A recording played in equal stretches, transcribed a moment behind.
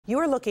You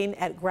are looking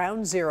at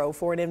ground zero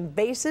for an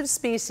invasive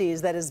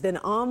species that has been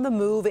on the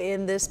move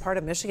in this part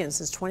of Michigan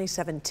since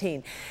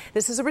 2017.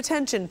 This is a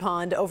retention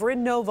pond over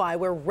in Novi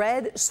where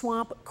red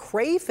swamp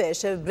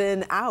crayfish have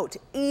been out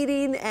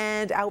eating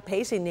and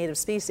outpacing native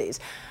species.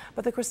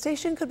 But the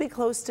crustacean could be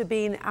close to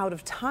being out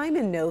of time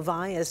in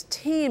Novi as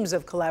teams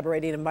of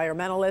collaborating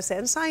environmentalists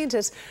and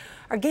scientists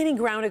are gaining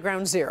ground at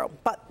ground zero.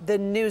 But the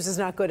news is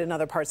not good in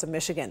other parts of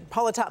Michigan.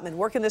 Paula Tutman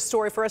working this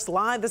story for us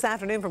live this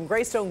afternoon from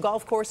Greystone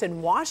Golf Course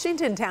in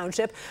Washington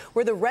Township,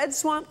 where the red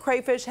swamp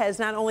crayfish has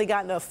not only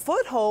gotten a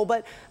foothold,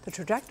 but the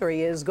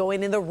trajectory is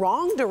going in the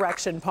wrong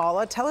direction.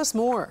 Paula, tell us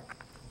more.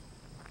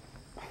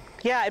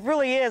 Yeah, it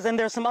really is, and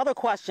there's some other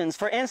questions.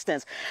 For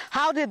instance,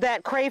 how did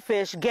that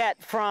crayfish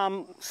get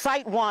from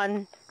Site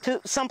 1 to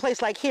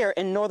someplace like here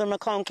in northern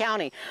Macomb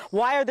County?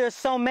 Why are there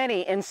so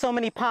many in so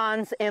many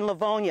ponds in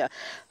Livonia?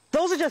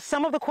 Those are just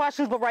some of the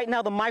questions, but right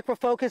now the micro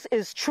focus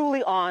is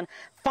truly on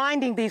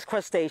finding these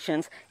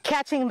crustaceans,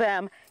 catching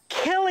them,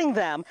 killing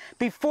them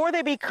before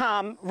they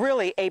become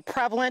really a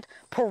prevalent,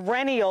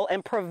 perennial,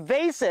 and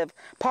pervasive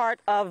part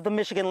of the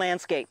Michigan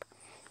landscape.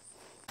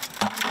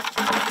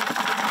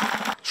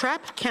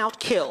 Trap, count,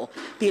 kill.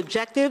 The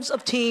objectives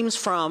of teams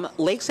from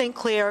Lake St.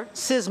 Clair,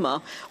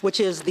 SISMA, which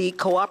is the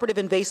Cooperative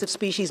Invasive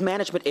Species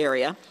Management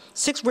Area,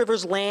 Six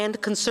Rivers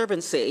Land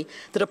Conservancy,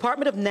 the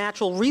Department of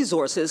Natural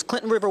Resources,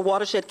 Clinton River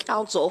Watershed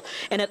Council,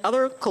 and at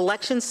other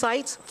collection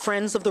sites,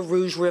 Friends of the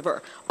Rouge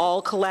River,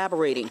 all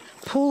collaborating,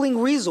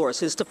 pooling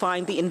resources to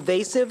find the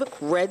invasive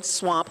red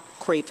swamp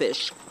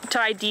crayfish. To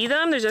ID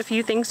them, there's a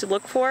few things to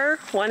look for.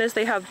 One is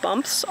they have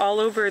bumps all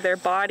over their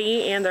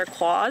body and their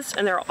claws,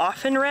 and they're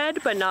often red,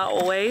 but not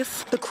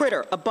always. The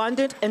critter,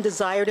 abundant and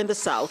desired in the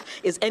South,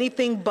 is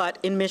anything but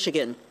in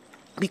Michigan.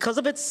 Because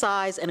of its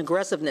size and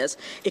aggressiveness,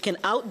 it can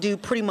outdo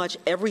pretty much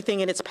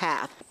everything in its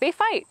path. They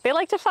fight. They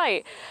like to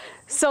fight.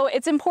 So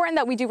it's important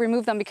that we do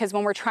remove them, because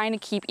when we're trying to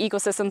keep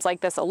ecosystems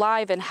like this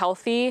alive and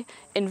healthy,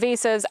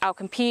 invasives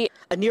outcompete.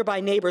 A nearby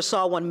neighbor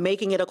saw one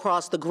making it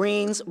across the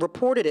greens,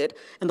 reported it,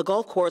 and the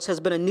golf course has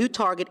been a new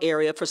target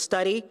area for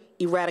study,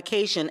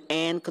 eradication,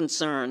 and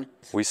concern.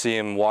 We see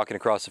them walking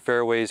across the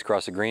fairways,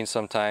 across the greens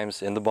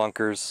sometimes, in the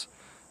bunkers,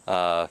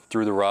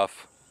 through the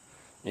rough.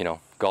 You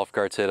know, golf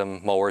carts hit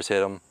them, mowers hit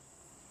them.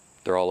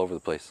 They're all over the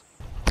place.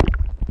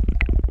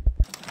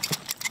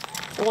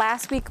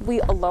 Last week, we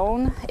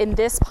alone, in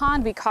this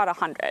pond, we caught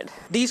 100.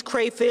 These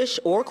crayfish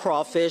or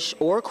crawfish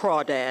or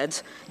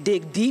crawdads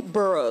dig deep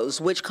burrows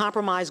which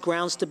compromise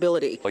ground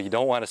stability. Well, you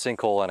don't want a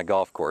sinkhole on a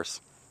golf course.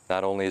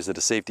 Not only is it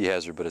a safety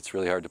hazard, but it's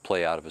really hard to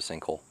play out of a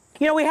sinkhole.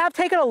 You know, we have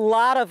taken a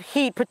lot of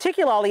heat,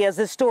 particularly as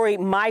this story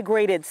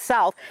migrated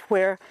south,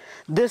 where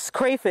this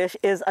crayfish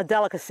is a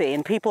delicacy,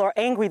 and people are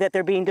angry that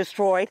they're being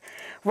destroyed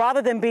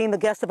rather than being the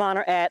guest of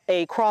honor at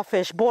a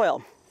crawfish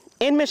boil.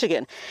 In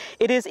Michigan,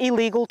 it is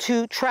illegal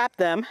to trap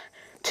them,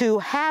 to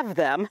have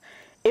them,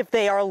 if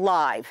they are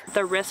live.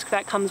 The risk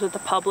that comes with the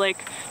public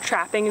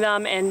trapping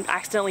them and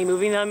accidentally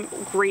moving them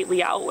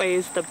greatly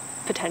outweighs the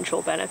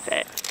potential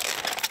benefit.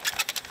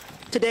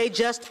 Today,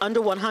 just under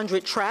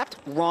 100 trapped,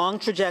 wrong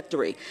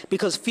trajectory,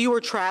 because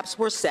fewer traps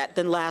were set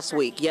than last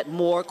week, yet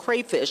more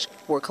crayfish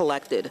were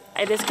collected.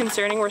 It is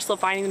concerning. We're still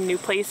finding them new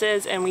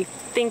places, and we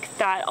think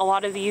that a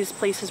lot of these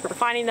places we're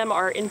finding them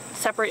are in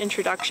separate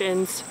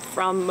introductions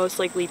from most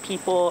likely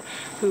people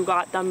who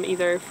got them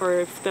either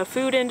for the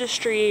food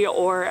industry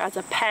or as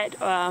a pet,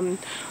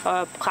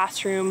 a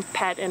classroom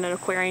pet in an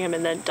aquarium,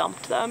 and then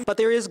dumped them. But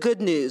there is good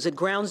news. At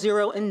Ground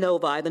Zero in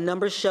Novi, the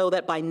numbers show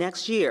that by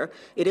next year,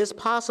 it is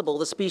possible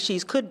the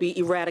species could be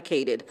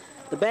eradicated.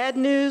 The bad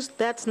news,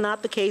 that's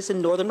not the case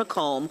in northern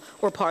Macomb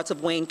or parts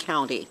of Wayne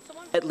County,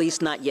 at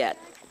least not yet.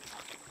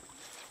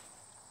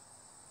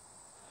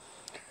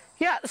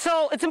 Yeah,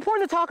 so it's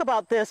important to talk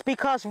about this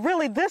because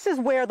really this is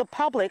where the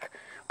public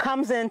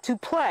comes into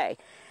play.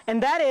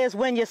 And that is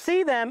when you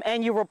see them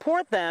and you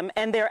report them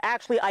and they're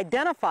actually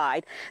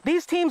identified,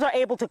 these teams are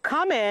able to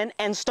come in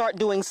and start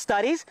doing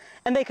studies,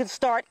 and they can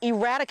start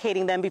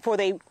eradicating them before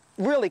they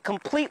really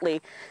completely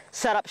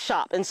set up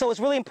shop. And so it's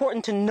really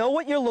important to know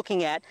what you're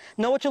looking at,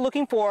 know what you're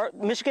looking for.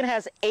 Michigan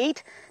has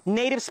 8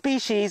 native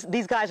species.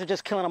 These guys are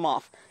just killing them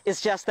off.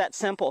 It's just that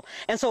simple.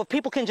 And so if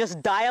people can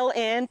just dial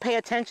in, pay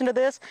attention to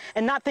this,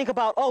 and not think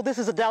about, oh, this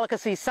is a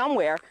delicacy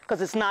somewhere,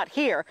 because it's not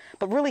here,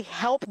 but really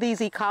help these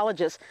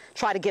ecologists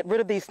try to get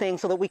rid of these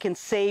things so that we can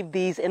save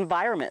these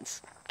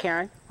environments.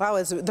 Karen?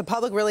 Wow, the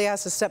public really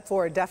has to step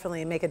forward,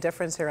 definitely, and make a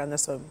difference here on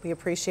this one. We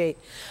appreciate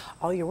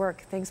all your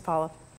work. Thanks, Paula.